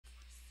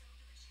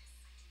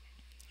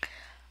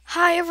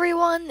Hi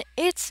everyone,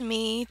 it's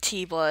me,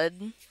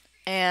 T-Blood,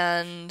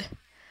 and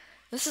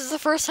this is the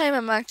first time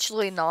I'm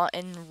actually not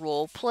in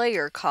roleplay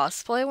or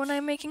cosplay when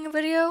I'm making a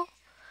video.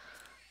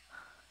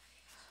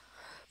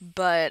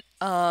 But,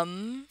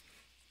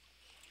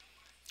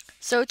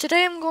 so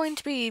today I'm going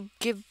to be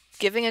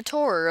giving a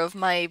tour of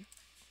my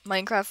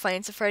Minecraft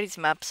Finance of Freddy's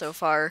map so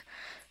far.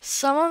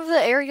 Some of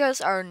the areas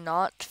are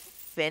not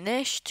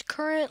finished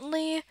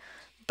currently,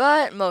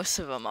 but most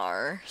of them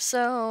are,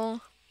 so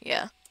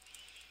yeah.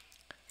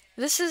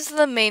 This is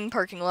the main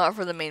parking lot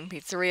for the main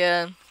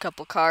pizzeria.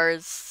 Couple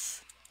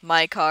cars,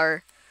 my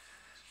car,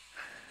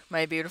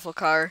 my beautiful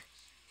car.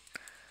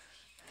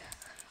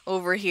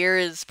 Over here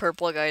is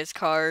Purple Guy's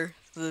car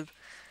with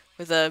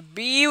a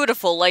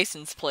beautiful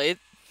license plate.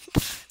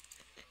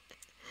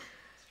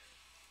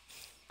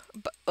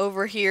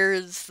 Over here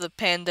is the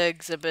panda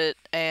exhibit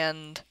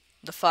and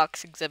the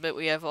fox exhibit.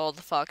 We have all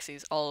the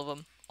foxies, all of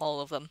them, all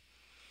of them.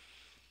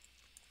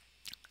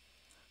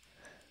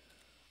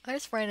 I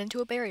just ran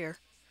into a barrier.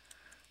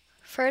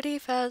 Freddy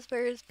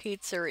Fazbear's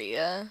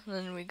Pizzeria.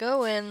 Then we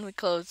go in, we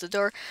close the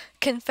door.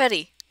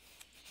 Confetti.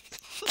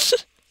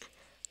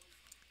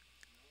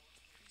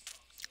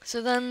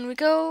 So then we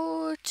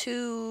go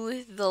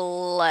to the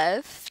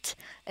left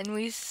and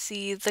we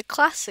see the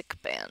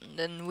classic band,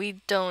 and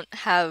we don't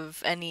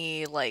have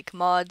any like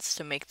mods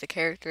to make the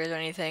characters or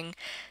anything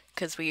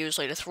because we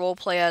usually just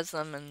roleplay as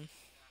them, and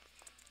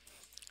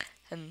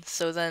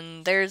so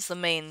then there's the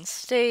main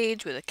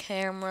stage with a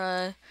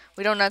camera.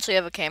 We don't actually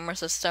have a camera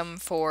system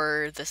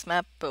for this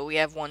map, but we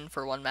have one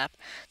for one map.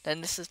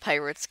 Then this is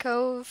Pirates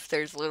Cove.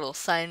 There's a little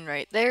sign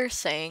right there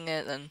saying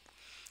it, and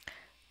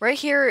right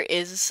here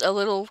is a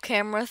little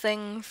camera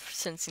thing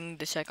since you need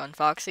to check on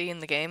Foxy in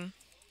the game.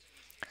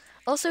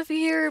 Also, if you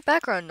hear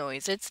background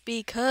noise, it's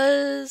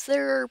because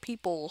there are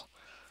people.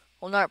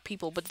 Well, not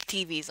people, but the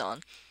TV's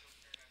on.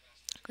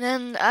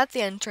 Then at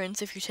the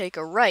entrance, if you take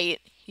a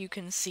right, you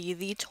can see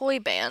the toy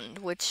band,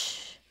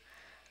 which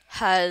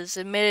has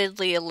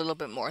admittedly a little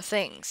bit more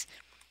things.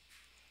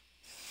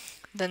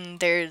 Then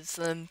there's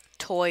the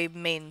toy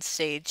main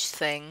stage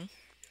thing.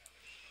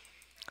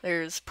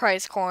 There's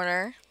Prize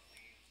Corner.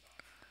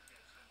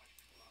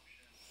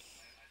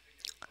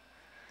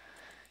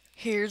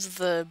 Here's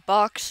the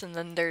box, and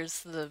then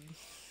there's the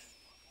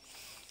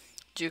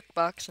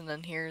jukebox, and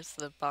then here's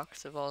the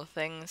box of all the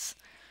things.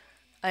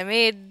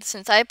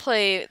 Since I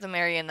play the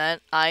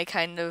marionette, I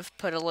kind of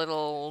put a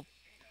little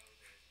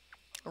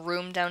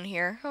room down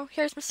here. Oh,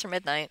 here's Mr.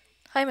 Midnight.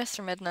 Hi,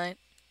 Mr. Midnight.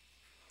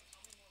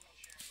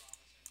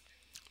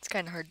 It's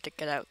kind of hard to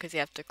get out because you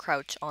have to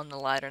crouch on the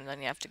ladder and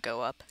then you have to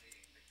go up.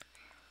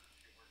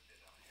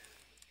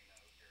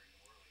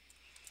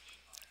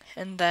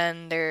 And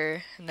then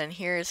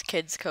here's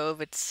Kids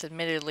Cove. It's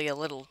admittedly a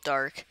little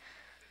dark.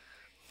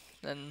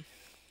 Then,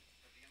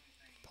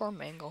 poor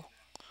Mangle.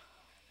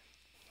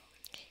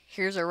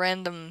 Here's a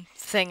random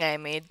thing I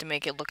made to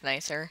make it look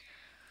nicer.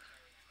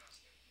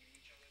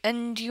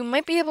 And you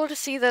might be able to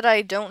see that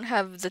I don't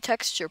have the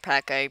texture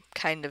pack I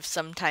kind of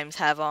sometimes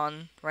have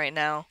on right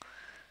now.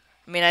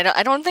 I mean,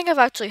 I don't think I've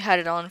actually had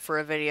it on for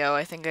a video.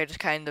 I think I just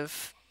kind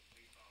of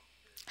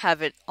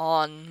have it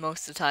on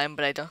most of the time,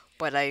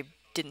 but I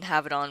didn't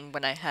have it on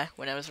when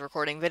I was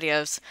recording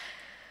videos.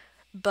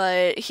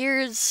 But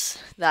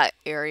here's that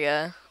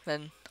area.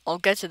 Then I'll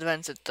get to the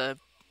vents at the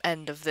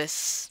end of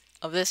this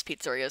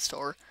pizzeria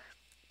store.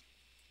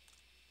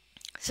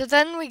 So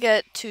then we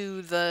get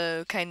to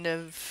the kind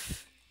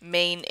of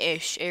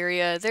main-ish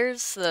area.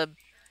 There's the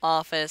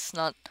office,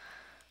 not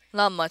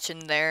much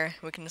in there.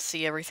 We can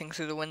see everything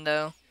through the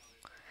window.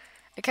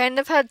 I kind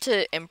of had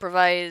to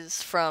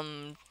improvise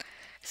from,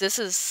 'cause this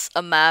is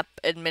a map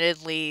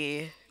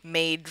admittedly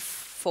made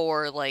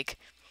for like,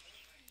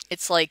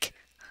 it's like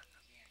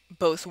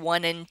both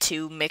 1 and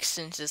 2 mixed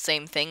into the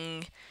same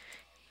thing.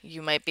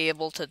 You might be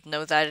able to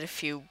know that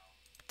if you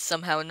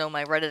somehow know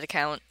my Reddit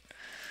account.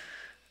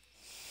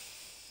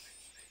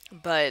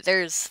 But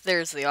there's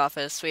the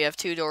office. We have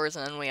 2 doors,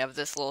 and then we have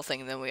this little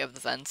thing, and then we have the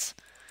vents.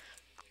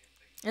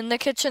 In the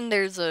kitchen,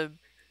 there's a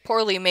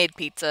poorly made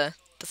pizza.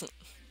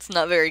 It's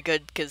not very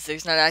good because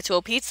there's not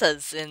actual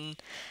pizzas in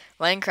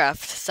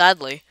Minecraft,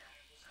 sadly.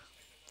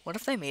 What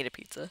if they made a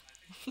pizza?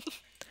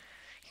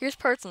 Here's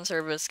parts and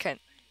service.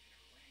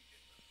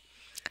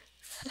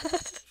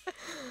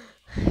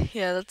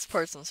 Yeah, that's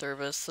parts and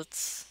service.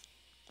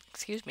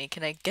 Excuse me,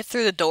 can I get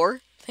through the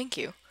door? Thank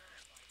you.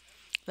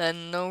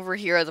 Then over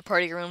here are the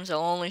party rooms. I'll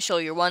only show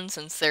you one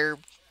since they're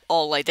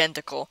all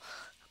identical.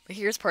 But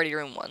here's party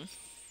room 1.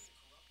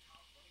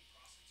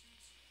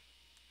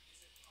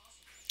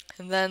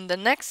 And then the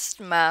next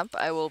map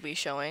I will be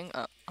showing.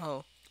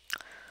 Oh.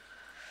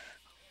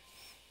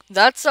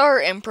 That's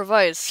our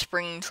improvised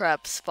spring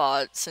trap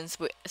spot since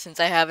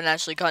I haven't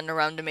actually gotten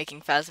around to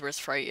making Fazbear's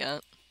Fright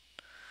yet.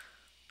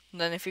 And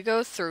then if you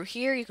go through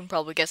here, you can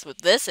probably guess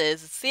what this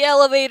is. It's the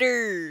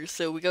elevator!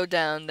 So we go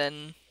down,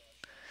 then...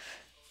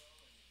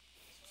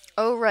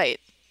 Oh, right.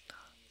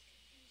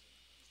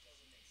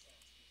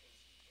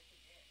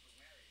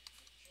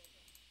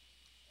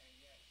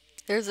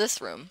 There's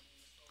this room.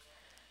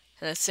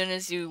 And as soon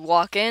as you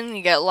walk in,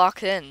 you get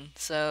locked in,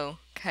 so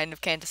kind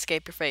of can't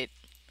escape your fate.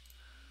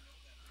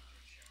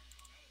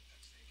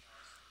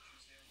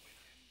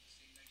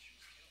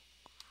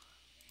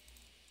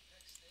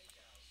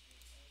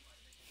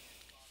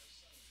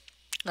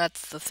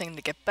 That's the thing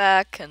to get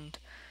back, and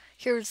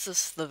here's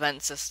the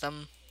vent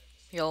system.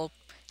 You'll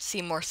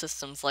see more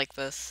systems like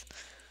this.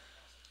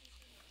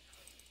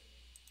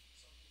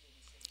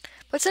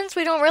 But since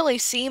we don't really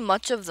see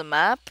much of the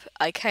map,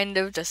 I kind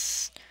of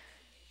just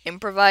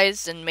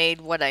improvised and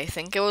made what I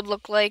think it would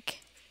look like.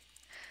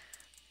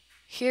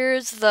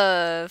 Here's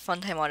the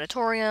Funtime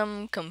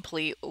Auditorium,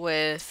 complete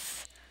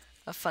with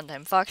a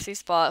Funtime Foxy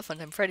spot,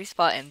 Funtime Freddy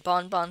spot, and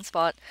Bonbon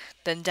spot.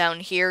 Then down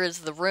here is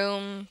the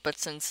room, but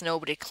since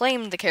nobody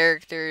claimed the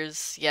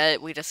characters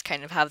yet, we just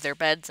kind of have their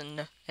beds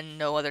and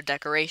no other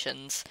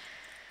decorations.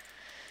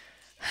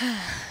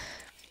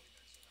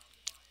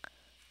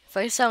 If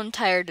I sound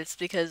tired, it's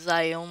because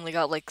I only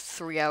got like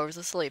 3 hours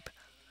of sleep.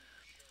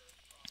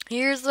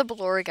 Here's the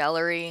Ballora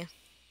Gallery.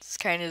 It's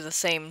kind of the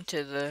same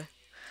to the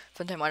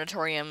Funtime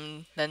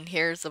Auditorium. Then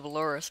here's the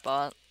Ballora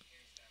spot.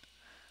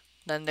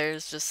 Then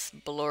there's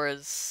just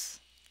Ballora's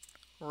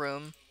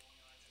room.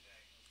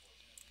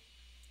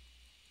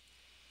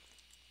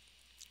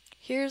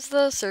 Here's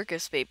the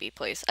Circus Baby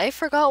place. I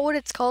forgot what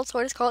it's called, so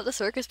I just call it the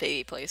Circus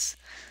Baby place.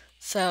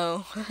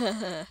 So,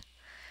 then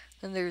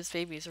there's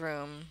Baby's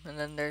room, and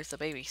then there's the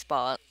baby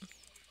spot.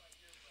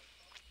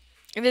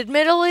 And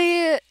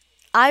admittedly,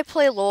 I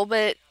play a little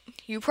bit.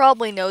 You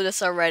probably know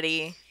this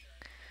already,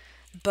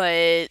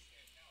 but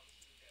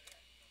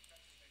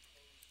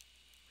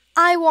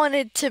I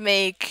wanted to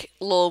make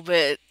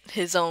Lolbit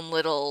his own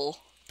little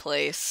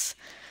place.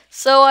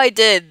 So I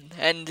did,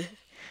 and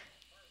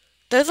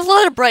there's a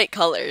lot of bright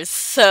colors,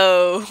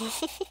 so...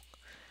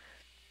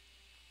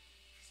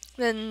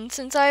 Then,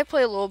 since I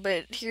play a little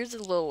bit, here's a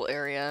little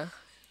area.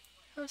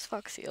 How's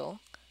Foxeel?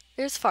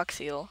 There's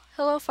Foxeel.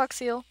 Hello,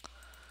 Foxeel.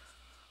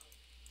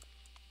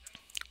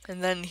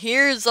 And then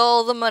here's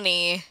all the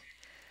money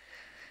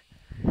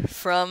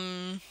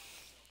from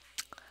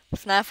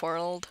FNaF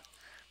World.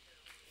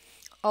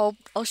 I'll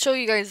show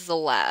you guys the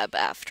lab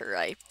after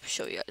I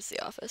show you guys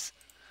the office.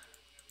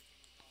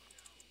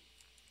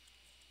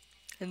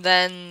 And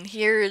then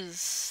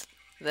here's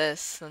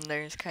this, and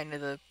there's kind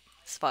of the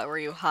spot where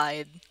you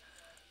hide.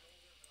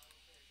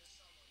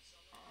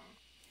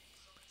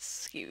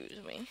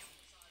 Excuse me.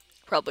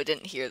 Probably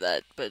didn't hear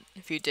that, but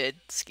if you did,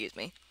 excuse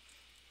me.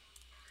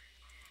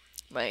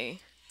 My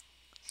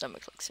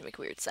stomach likes to make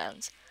weird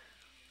sounds.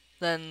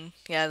 Then,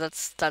 yeah,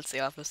 that's the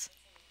office.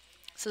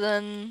 So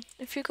then,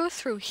 if you go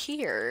through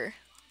here,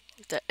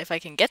 if I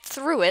can get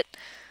through it,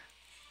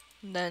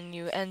 then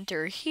you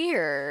enter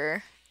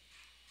here.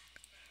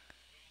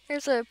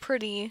 Here's a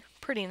pretty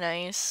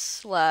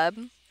nice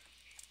lab.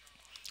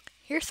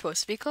 Here's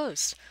supposed to be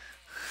closed.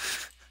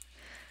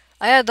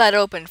 I had that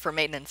open for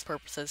maintenance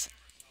purposes.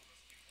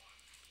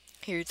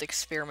 Here's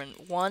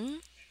experiment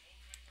 1.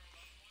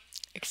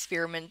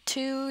 Experiment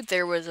 2,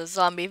 there was a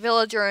zombie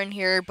villager in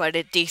here, but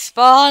it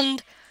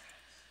despawned.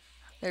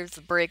 There's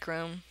the break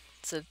room.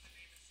 It's a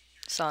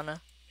sauna,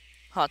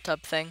 hot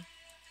tub thing.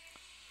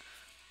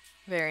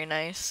 Very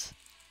nice.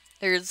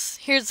 Here's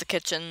the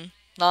kitchen.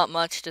 Not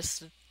much,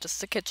 just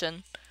the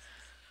kitchen.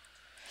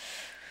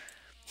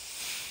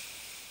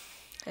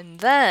 And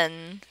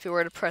then, if you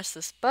were to press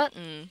this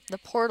button, the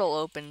portal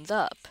opens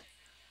up.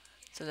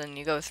 So then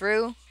you go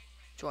through,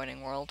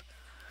 joining world.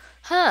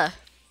 Huh.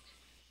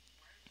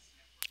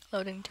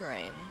 Loading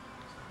terrain.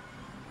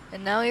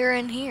 And now you're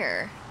in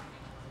here.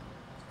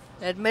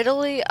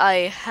 Admittedly,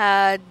 I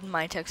had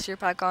my texture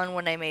pack on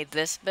when I made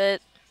this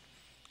bit,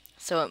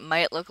 so it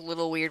might look a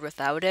little weird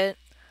without it.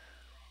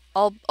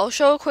 I'll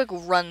show a quick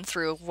run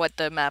through of what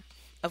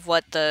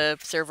the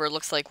server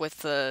looks like with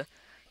the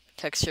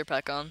texture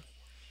pack on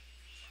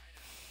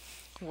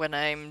when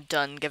I'm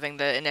done giving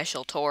the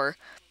initial tour.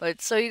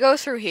 But so you go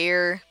through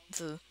here,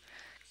 it's a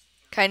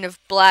kind of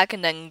black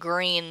and then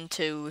green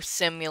to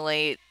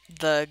simulate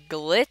the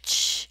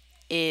glitch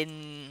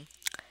in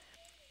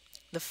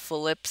the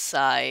flip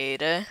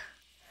side.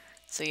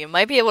 So you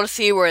might be able to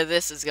see where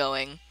this is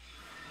going.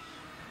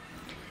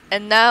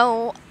 And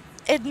now,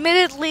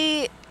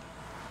 admittedly,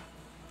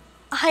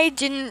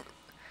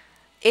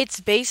 it's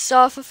based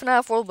off of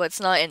FNaF World, but it's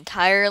not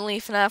entirely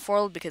FNaF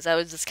World because I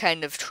was just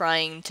kind of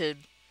trying to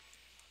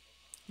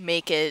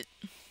make it.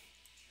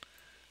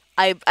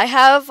 I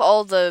have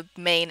all the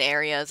main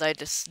areas, I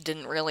just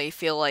didn't really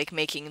feel like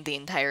making the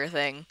entire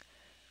thing.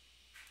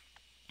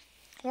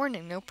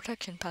 Warning, no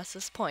protection past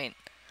this point.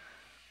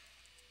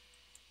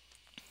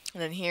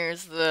 And then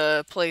here's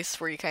the place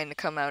where you kind of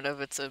come out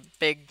of. It's a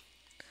big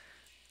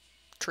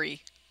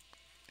tree.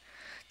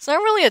 It's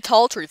not really a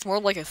tall tree, it's more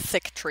like a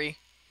thick tree.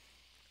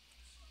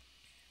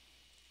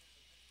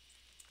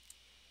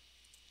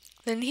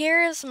 Then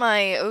here's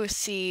my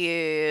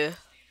OC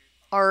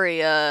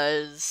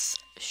Aria's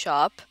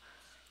shop.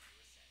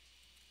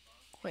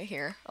 Wait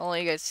here. I'll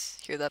let you guys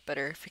hear that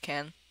better if you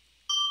can.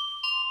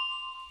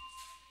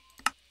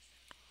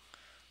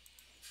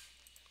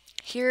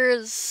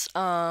 Here's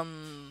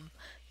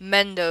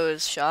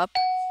Mendo's shop.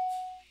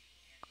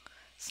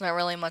 It's not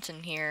really much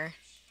in here.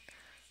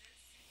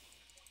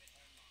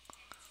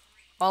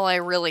 All I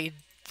really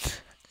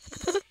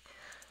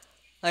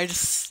I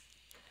just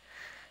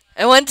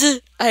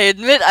I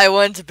admit I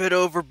went a bit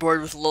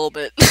overboard with a little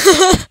bit.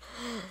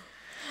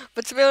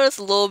 But to be honest,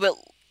 a little bit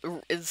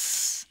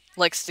is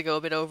likes to go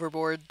a bit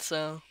overboard,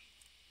 so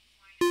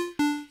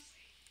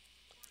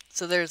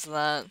there's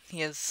that.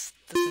 He has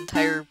this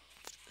entire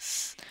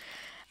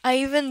I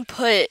even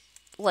put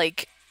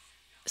like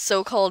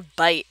so-called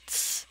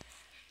bites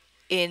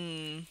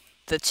in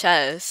the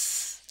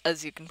chest,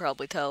 as you can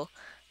probably tell.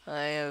 I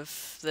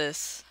have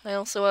this. I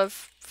also have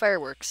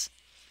fireworks.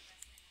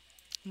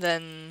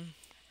 Then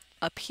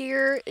up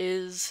here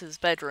is his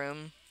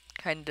bedroom,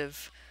 kind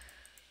of.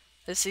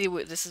 This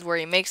is where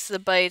he makes the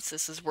bites.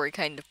 This is where he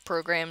kind of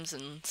programs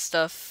and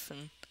stuff.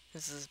 And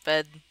this is his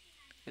bed,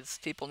 because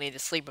people need to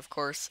sleep, of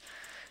course.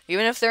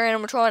 Even if they're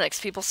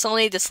animatronics, people still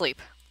need to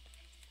sleep.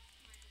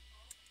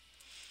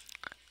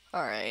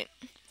 Alright,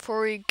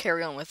 before we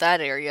carry on with that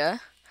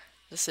area,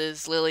 this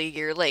is Lily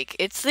Gear Lake.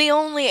 It's the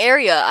only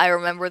area I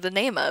remember the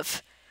name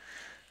of.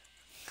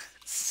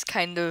 It's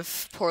kind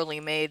of poorly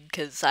made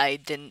because I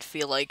didn't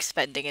feel like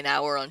spending an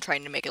hour on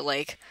trying to make a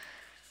lake.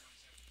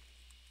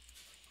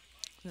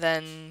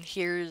 Then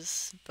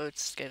here's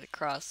boats to get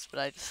across, but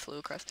I just flew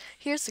across.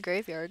 Here's the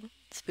graveyard.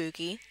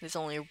 Spooky. There's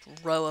only a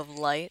row of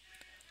light.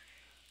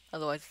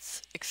 Otherwise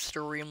it's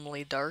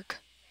extremely dark.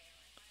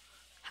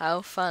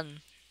 How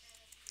fun.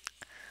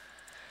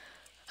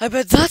 I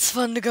bet that's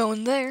fun to go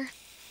in there.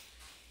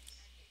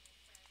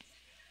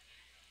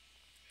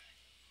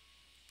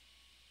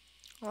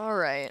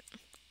 Alright.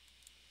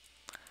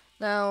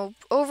 Now,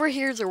 over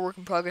here's our work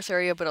in progress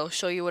area, but I'll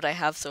show you what I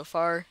have so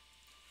far.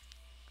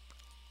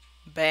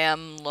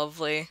 Bam,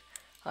 lovely.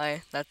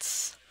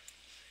 That's...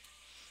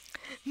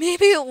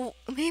 Maybe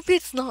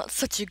it's not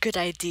such a good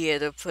idea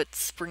to put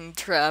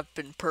Springtrap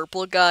and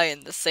Purple Guy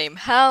in the same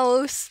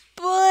house,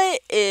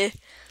 but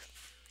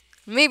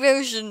maybe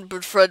I shouldn't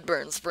put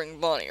Fredbear and Spring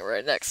Bonnie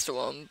right next to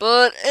him,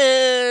 but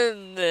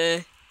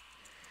FNaF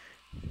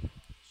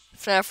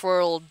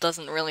World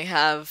doesn't really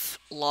have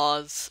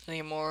laws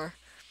anymore.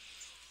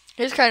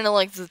 Here's kind of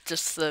like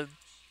just the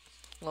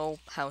little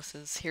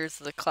houses. Here's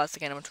the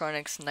classic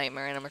animatronics,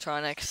 nightmare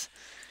animatronics,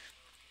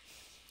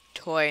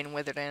 toy and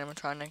withered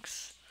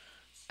animatronics.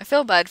 I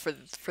feel bad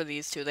for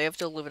these two. They have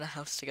to live in a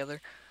house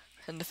together.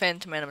 And the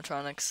phantom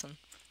animatronics. And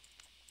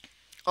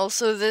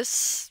also,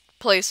 this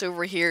place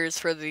over here is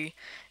for the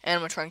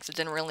animatronics that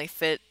didn't really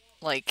fit,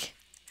 like,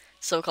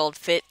 so-called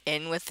fit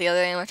in with the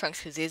other animatronics,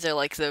 because these are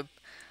like the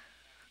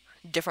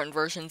different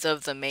versions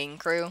of the main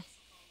crew.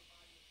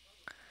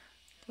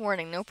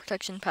 Warning, no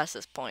protection past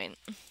this point.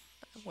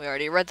 We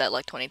already read that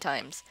like 20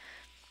 times.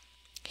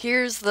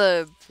 Here's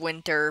the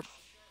winter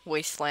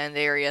wasteland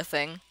area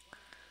thing.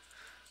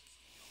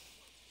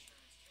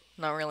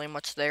 Not really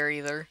much there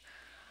either.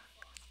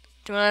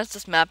 To be honest,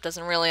 this map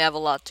doesn't really have a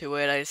lot to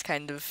it. I just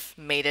kind of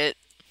made it.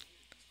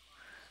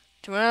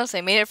 To be honest,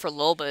 I made it for a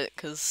little bit,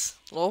 because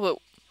Lilbit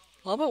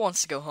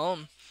wants to go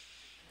home.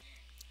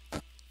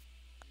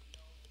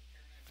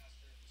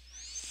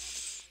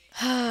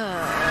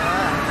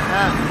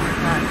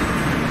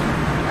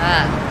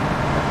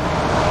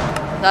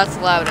 That's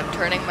loud. I'm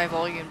turning my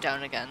volume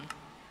down again.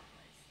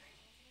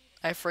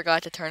 I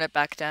forgot to turn it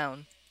back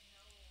down.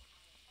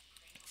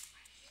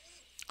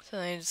 So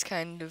I just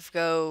kind of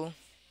go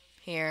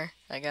here,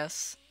 I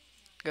guess.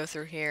 Go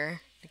through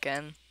here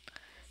again.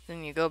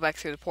 Then you go back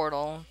through the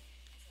portal.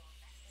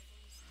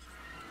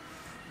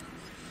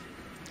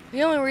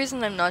 The only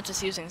reason I'm not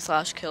just using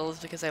slash kill is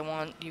because I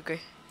want you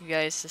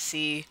guys to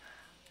see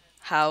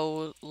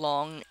how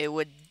long it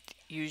would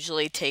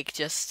usually take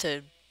just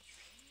to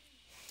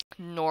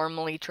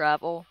normally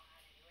travel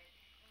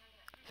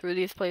through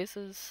these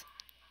places.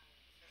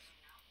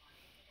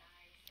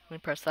 Let me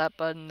press that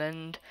button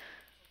and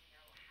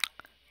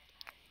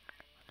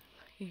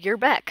you're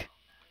back.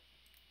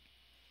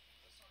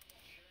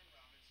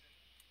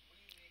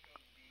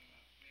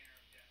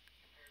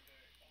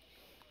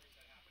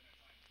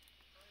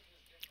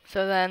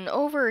 So then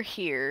over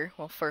here,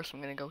 well first I'm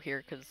gonna go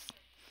here because...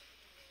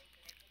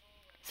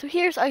 So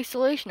here's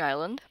Isolation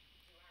Island.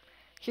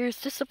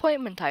 Here's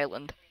Disappointment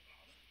Island.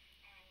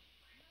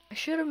 I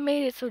should have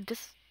made it so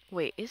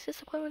Wait, is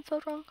Disappointment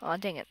spelled wrong? Aw,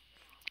 dang it.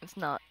 It's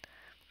not.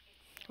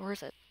 Where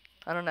is it?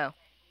 I don't know.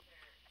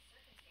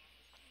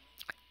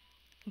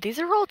 These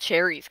are all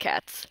Cherry's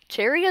cats.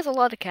 Cherry has a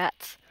lot of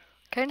cats.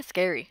 Kinda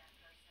scary.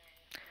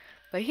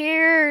 But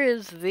here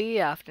is the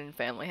Afton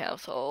family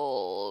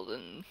household,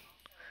 and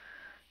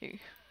you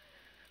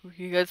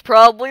guys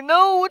probably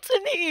know what's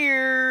in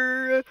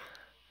here.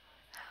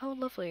 How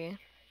lovely.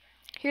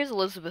 Here's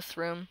Elizabeth's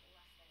room.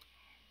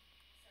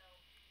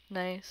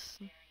 Nice.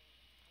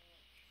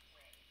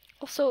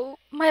 Also,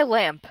 my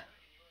lamp.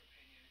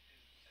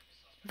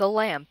 The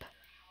lamp.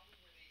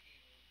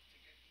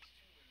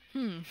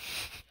 Here's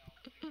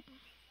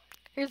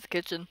the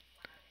kitchen.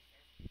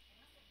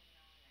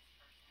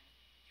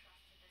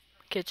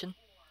 Kitchen.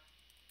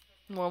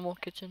 Normal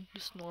kitchen,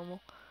 just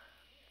normal.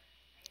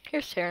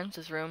 Here's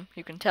Terrence's room.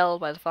 You can tell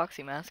by the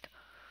Foxy mask.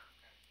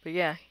 But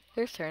yeah,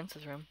 there's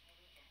Terrence's room.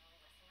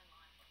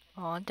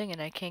 Aw, dang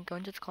it, I can't go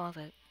into the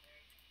closet.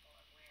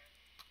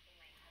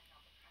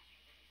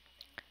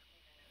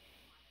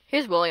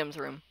 Here's William's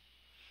room.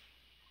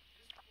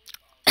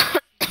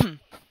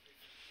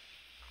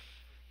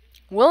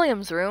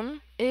 William's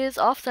room is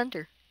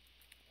off-center.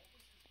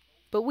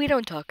 But we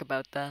don't talk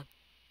about that.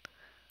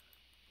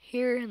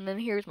 Here, and then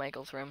here's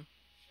Michael's room.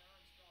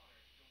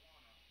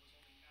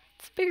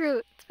 It's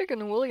bigger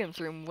than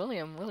William's room.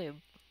 William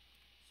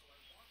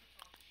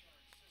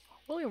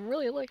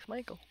really likes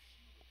Michael.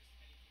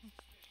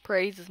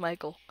 Praises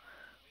Michael.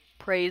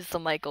 Praise the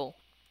Michael.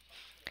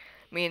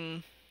 I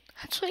mean,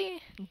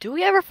 actually, do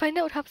we ever find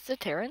out what happens to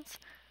Terrence?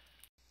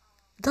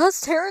 Does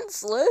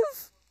Terrence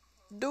live?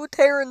 Do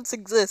Terrence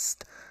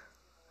exist?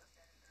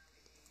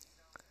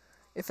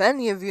 If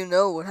any of you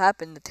know what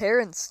happened to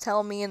Terrence,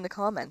 tell me in the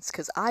comments,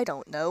 because I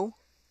don't know.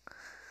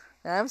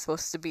 And I'm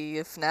supposed to be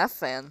a FNaF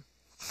fan.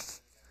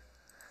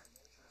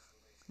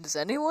 Does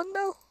anyone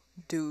know?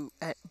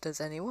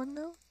 Does anyone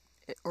know?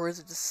 Or is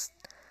it just...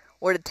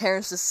 Or did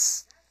Terrence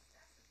just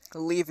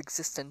leave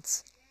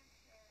existence?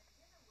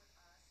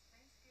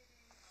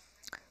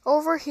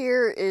 Over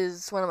here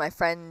is one of my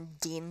friend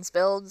Dean's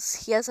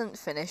builds. He hasn't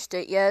finished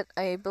it yet,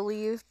 I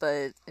believe,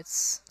 but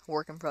it's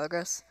work in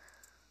progress.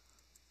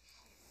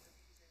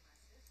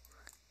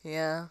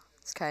 Yeah,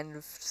 it's kind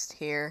of just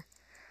here.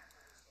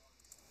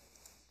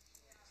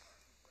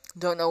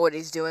 Don't know what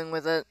he's doing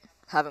with it.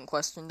 Haven't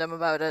questioned him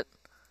about it.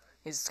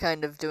 He's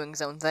kind of doing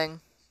his own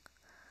thing.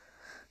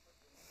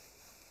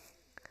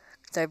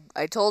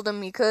 I told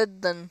him he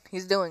could, then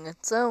he's doing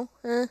it, so,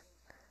 At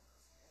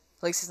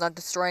least he's not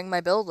destroying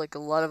my build like a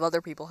lot of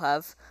other people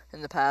have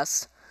in the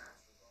past.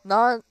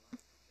 Not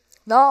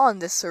on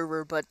this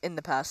server, but in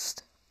the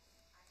past.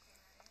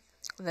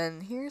 And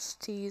then here's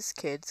T's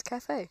Kids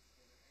Cafe.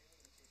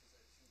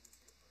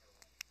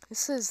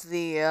 This is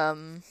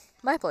the,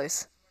 my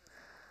place.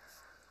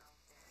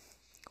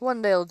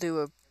 One day I'll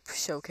do a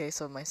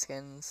showcase of my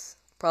skins.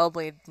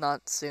 Probably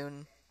not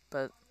soon,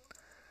 but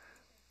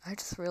I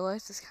just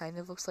realized this kind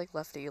of looks like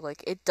Lefty.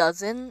 Like, it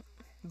doesn't,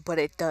 but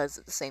it does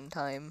at the same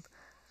time.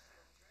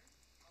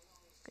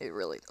 It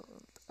really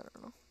doesn't. I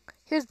don't know.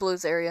 Here's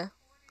Blue's area.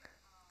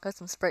 Got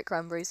some Sprite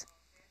cranberries.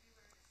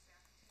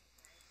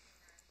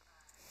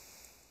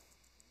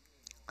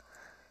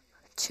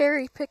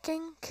 Cherry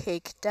picking,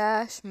 cake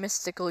dash,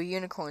 mystical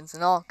unicorns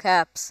in all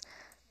caps.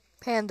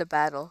 Panda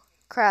battle.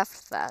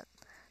 Craft that.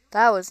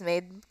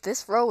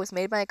 This row was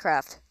made by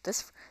Craft.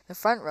 The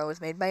front row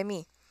was made by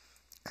me.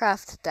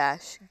 Craft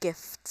dash,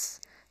 gifts.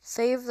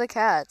 Save the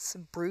cats,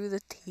 brew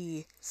the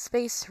tea,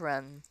 space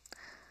run.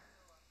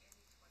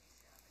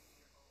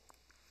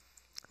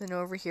 Then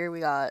over here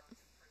we got...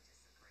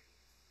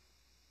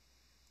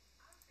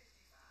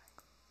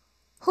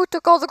 Who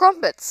took all the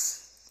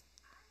crumpets?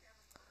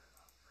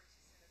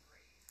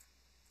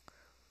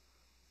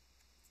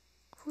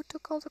 Who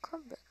took all the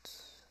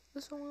crumpets?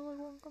 There's only like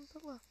one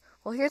crumpet left.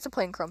 Well, here's the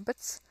plain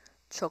crumpets.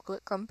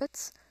 Chocolate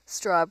crumpets,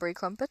 strawberry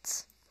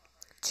crumpets,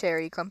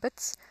 cherry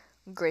crumpets,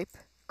 grape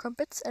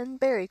crumpets, and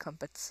berry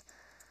crumpets.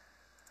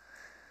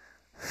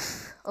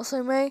 Also,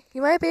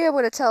 you might be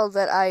able to tell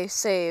that I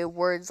say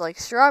words like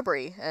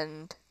strawberry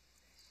and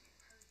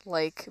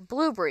like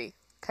blueberry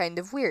kind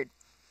of weird.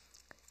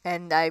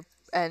 And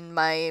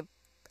my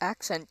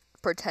accent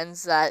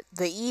pretends that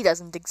the E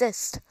doesn't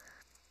exist.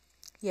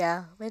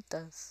 Yeah, it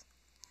does.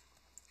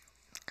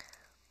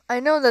 I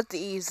know that the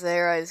E's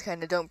there, I just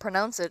kind of don't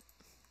pronounce it.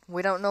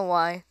 We don't know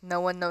why. No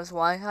one knows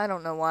why. I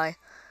don't know why.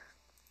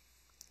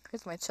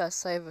 Here's my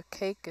chest. I have a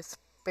cake, a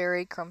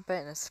berry crumpet,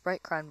 and a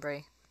Sprite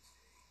cranberry.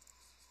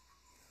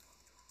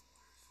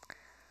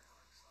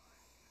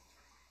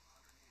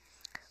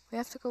 We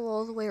have to go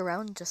all the way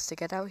around just to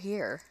get out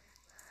here.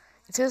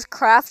 It says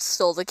Craft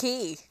stole the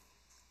key.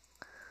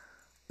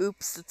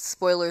 Oops, it's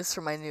spoilers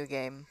for my new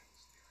game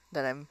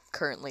that I'm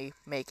currently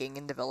making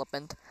in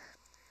development.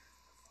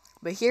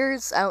 But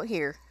here's out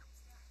here.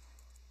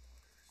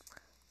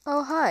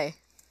 Oh, hi.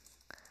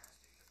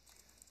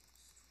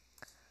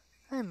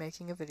 I'm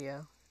making a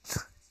video.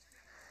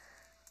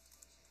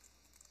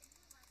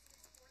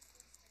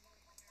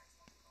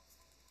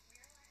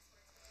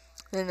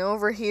 Then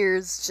over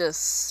here's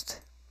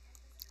just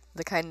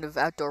the kind of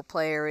outdoor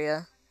play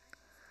area.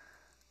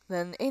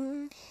 Then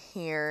in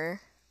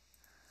here,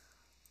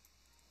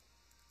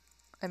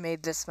 I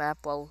made this map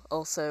while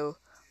also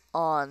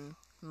on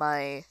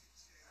my,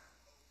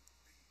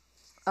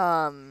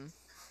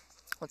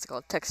 what's it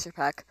called, texture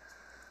pack.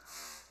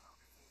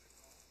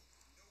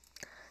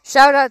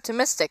 Shout out to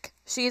Mystic.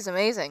 She's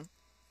amazing.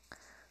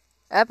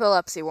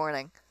 Epilepsy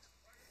warning.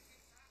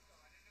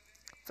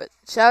 But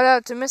shout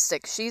out to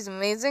Mystic. She's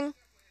amazing.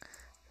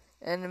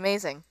 And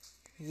amazing.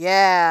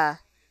 Yeah.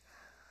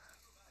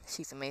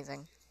 She's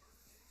amazing.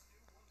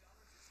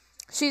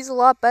 She's a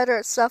lot better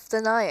at stuff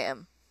than I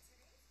am.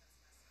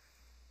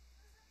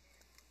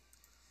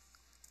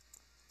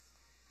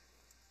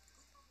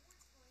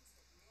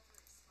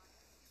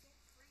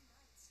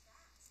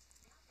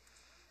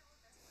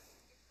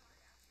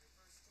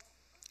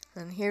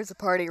 And here's the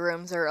party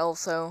rooms. They're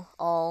also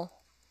all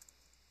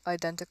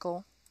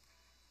identical.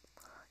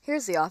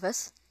 Here's the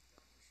office.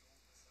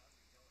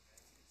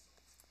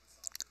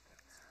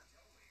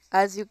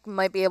 As you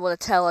might be able to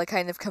tell, I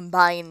kind of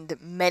combined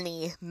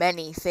many,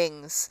 many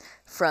things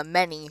from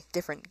many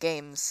different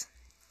games.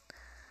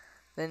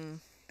 Then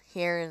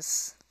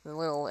here's the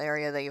little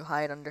area that you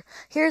hide under.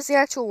 Here's the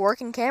actual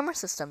working camera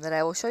system that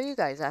I will show you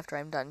guys after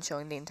I'm done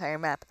showing the entire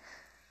map.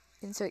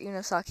 Insert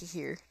Unosaki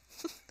here.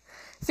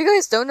 If you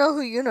guys don't know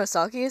who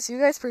Unosaki is, you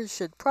guys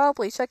should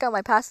probably check out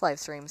my past live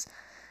streams.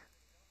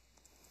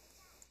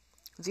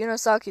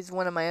 Unosaki is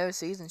one of my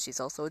OCs, and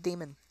she's also a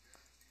demon.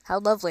 How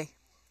lovely.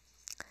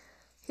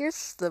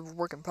 Here's the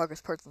work in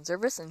progress parts and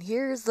service, and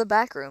here's the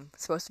back room.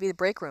 It's supposed to be the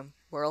break room,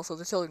 where also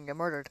the children get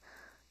murdered.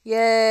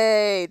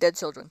 Yay! Dead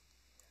children.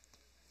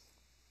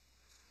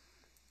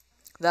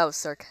 That was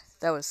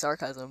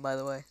sarcasm, by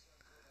the way,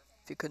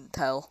 if you couldn't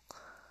tell.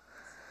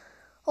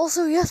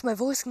 Also, yes, my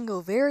voice can go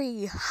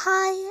very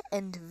high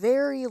and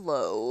very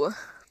low.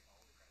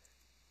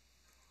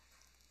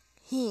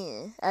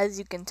 As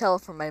you can tell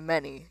from my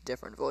many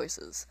different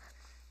voices.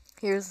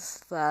 Here's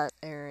that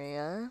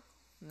area.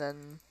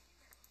 Then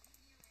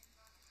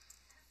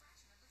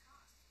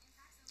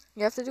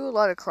you have to do a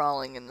lot of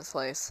crawling in this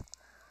place.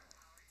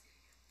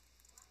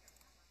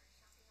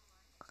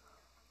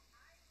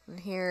 And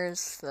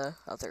here's the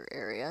other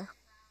area.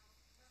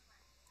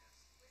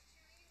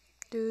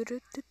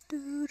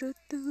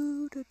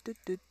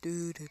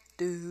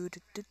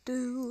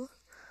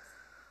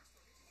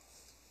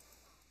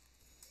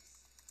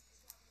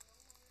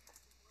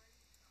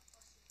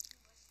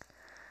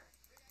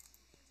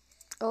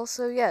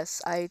 Also,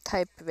 yes, I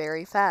type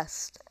very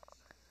fast.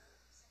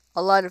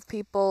 A lot of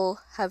people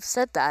have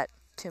said that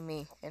to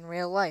me in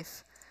real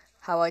life,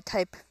 how I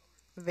type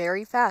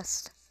very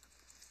fast.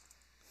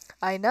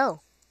 I know.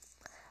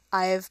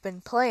 I have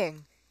been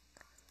playing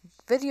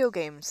video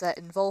games that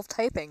involve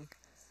typing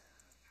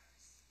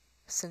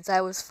since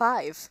I was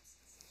 5.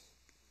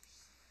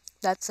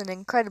 That's an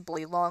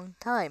incredibly long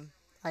time,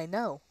 I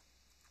know.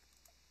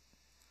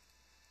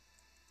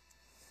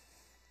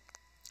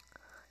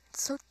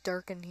 It's so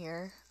dark in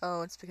here.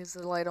 Oh, it's because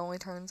the light only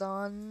turns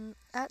on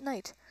at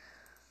night.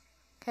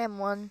 Cam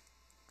 1.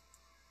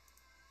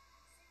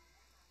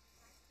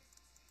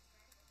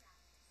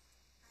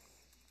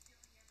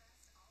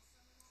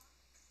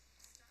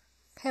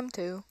 Cam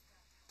 2.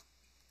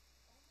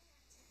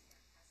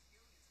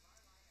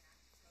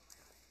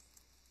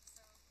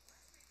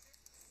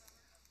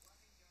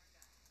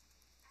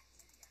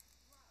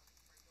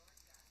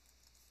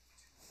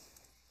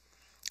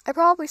 I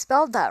probably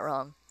spelled that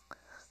wrong.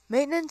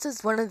 Maintenance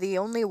is one of the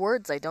only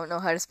words I don't know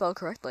how to spell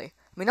correctly.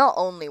 I mean, not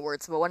only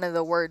words, but one of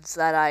the words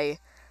that I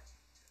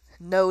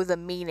know the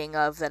meaning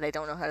of that I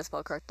don't know how to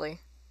spell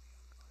correctly.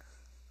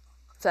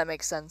 If that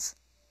makes sense.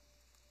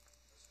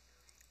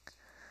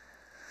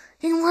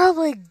 You can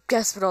probably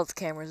guess what all the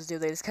cameras do.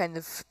 They just kind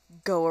of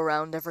go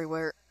around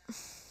everywhere.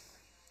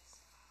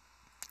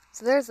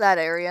 So there's that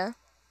area.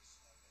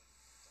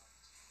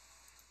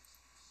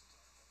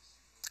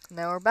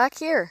 Now we're back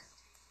here.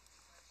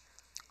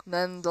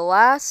 Then the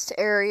last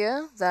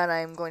area that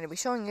I'm going to be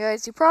showing you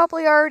guys, you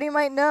probably already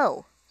might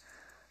know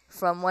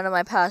from one of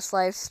my past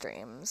live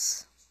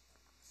streams.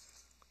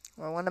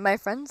 Or one of my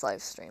friends'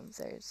 live streams.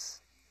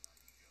 There's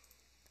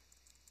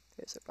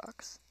a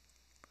box.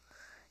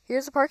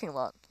 Here's a parking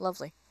lot.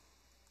 Lovely.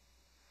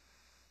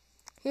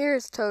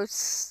 Here's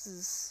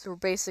Toast's, or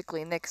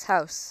basically Nick's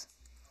house.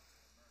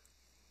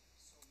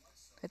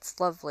 It's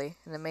lovely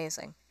and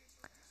amazing.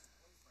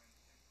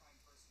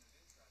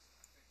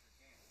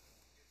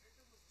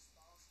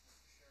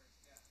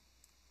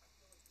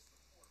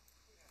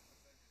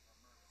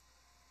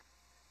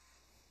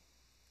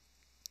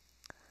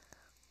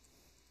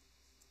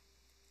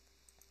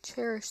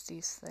 Cherish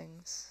these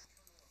things.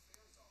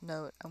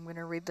 Note. I'm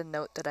gonna read the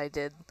note that I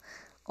did.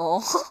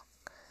 Oh.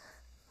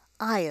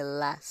 Aye,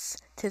 alas,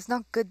 'tis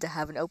not good to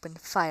have an open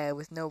fire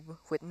with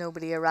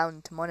nobody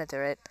around to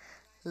monitor it.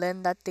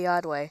 Learn that the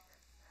hard way.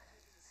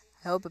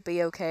 I hope it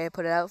be okay. I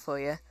put it out for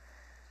you.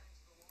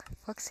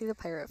 Foxy the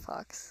Pirate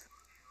Fox.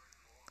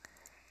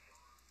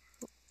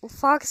 Well,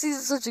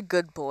 Foxy's such a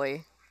good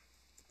boy.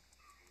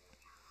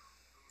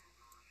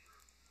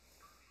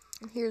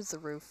 And here's the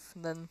roof.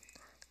 And then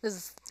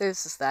there's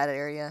just that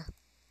area.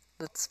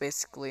 That's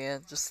basically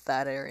it. Just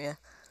that area.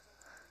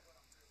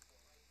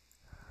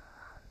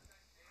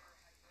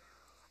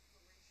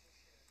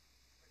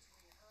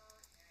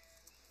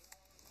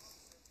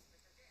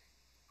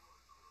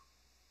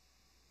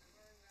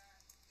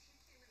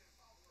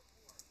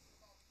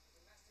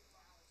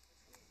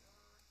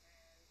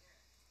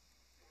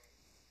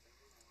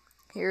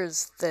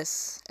 Here's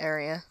this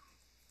area.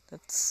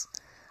 That's...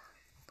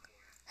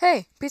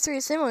 Hey!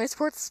 Pizzeria Samurai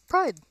supports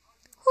Pride!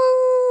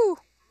 Woo!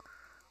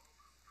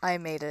 I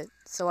made it,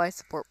 so I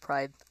support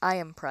Pride. I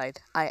am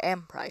Pride. I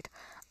am Pride.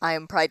 I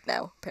am Pride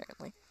now,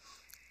 apparently.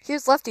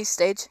 Here's Lefty's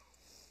stage.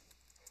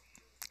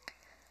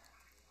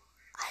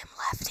 I am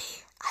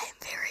Lefty. I am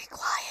very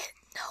quiet.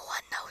 No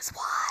one knows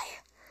why.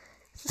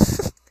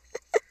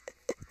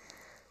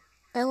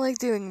 I like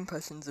doing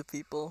impressions of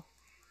people.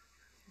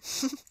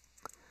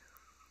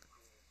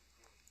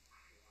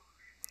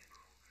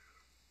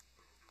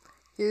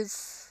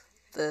 Here's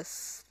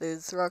this.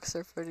 There's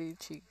Rockstar Freddy,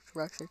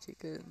 Rockstar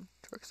Chica, and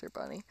Rockstar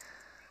Bonnie.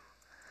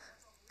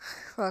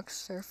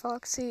 Rockstar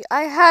Foxy.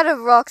 I had a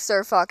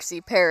Rockstar Foxy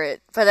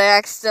parrot, but I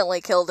accidentally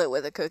killed it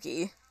with a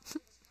cookie.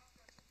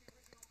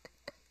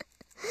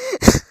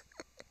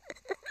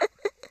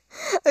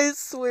 I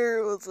swear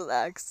it was an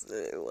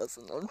accident. It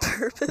wasn't on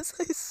purpose,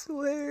 I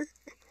swear.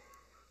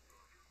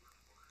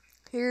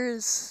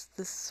 Here's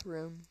this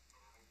room.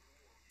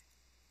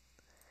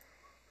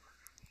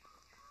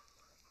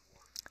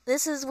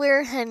 This is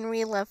where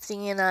Henry,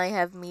 Lefty, and I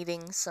have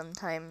meetings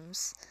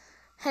sometimes.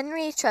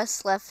 Henry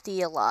trusts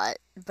Lefty a lot,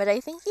 but I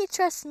think he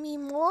trusts me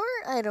more?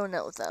 I don't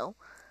know, though.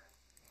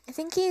 I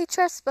think he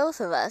trusts both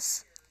of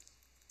us.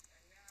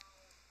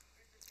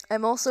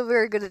 I'm also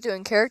very good at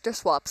doing character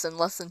swaps in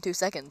less than 2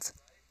 seconds.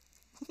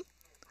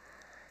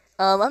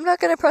 I'm not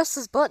gonna press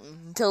this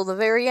button until the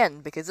very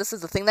end, because this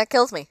is the thing that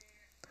kills me.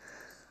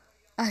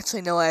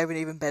 Actually, no, I have an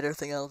even better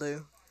thing I'll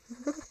do.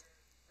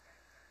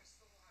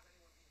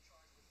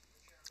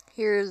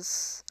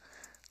 Here's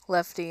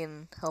Lefty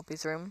and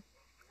Helpy's room.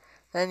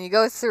 Then you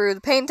go through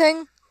the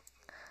painting.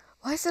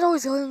 Why is it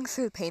always going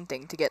through the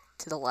painting to get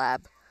to the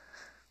lab?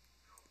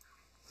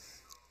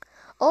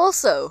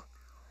 Also,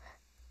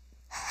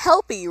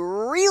 Helpy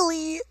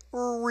really,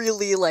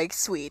 really likes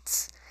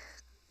sweets.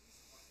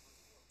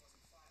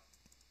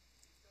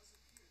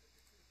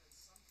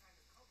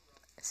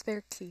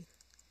 Spare key.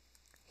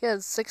 He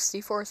has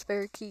 64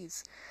 spare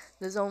keys.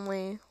 There's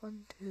only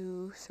 1,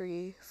 2,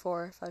 3,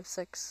 4, 5,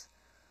 6.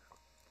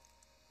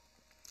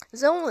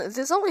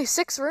 There's only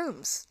 6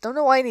 rooms. Don't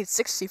know why I need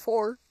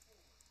 64.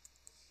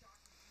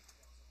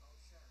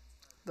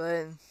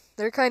 But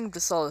they're kind of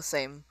just all the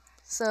same.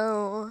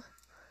 So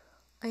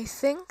I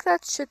think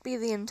that should be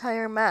the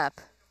entire map.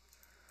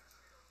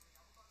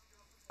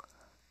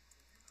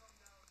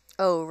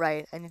 Oh,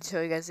 right. I need to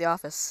show you guys the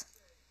office.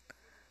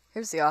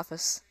 Here's the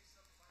office.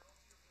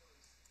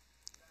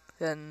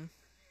 Then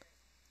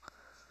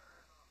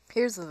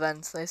here's the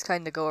vents. They just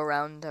kind of go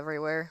around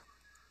everywhere.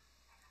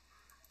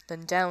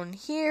 Then down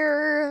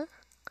here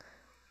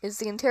is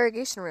the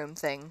interrogation room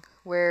thing,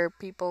 where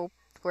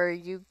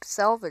you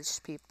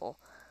salvage people.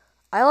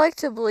 I like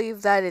to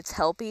believe that it's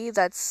Helpy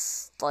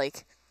that's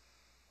like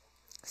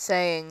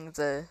saying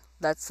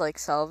that's like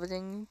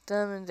salvaging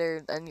them,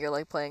 and you're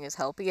like playing as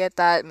Helpy at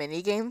that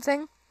mini game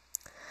thing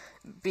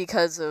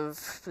because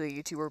of the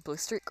YouTuber Blue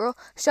Street Girl.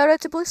 Shout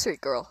out to Blue Street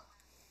Girl.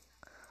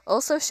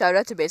 Also, shout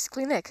out to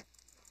basically Nick.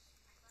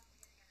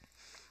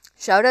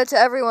 Shout out to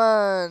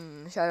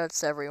everyone. Shout out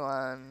to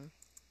everyone.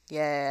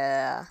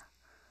 Yeah.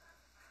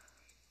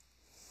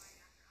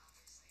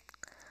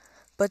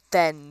 But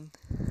then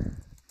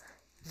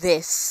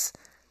this.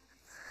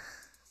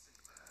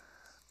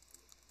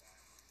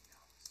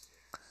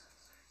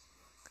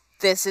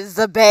 This is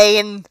the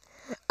bane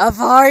of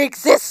our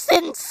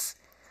existence.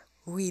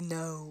 We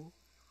know.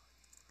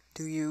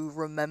 Do you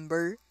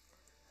remember?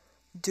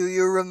 Do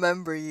you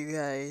remember, you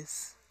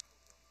guys?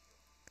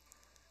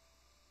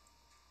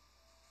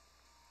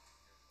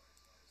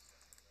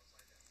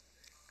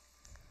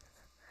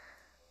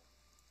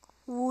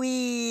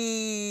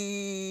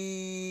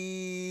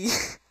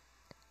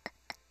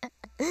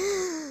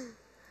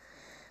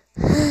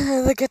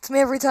 That gets me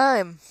every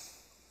time.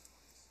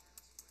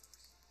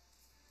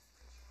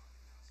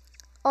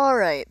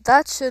 Alright,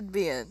 that should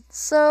be it.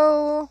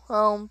 So,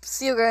 I'll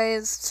see you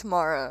guys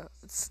tomorrow.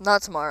 It's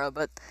not tomorrow,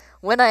 but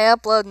when I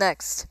upload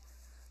next.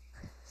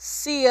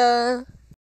 See ya!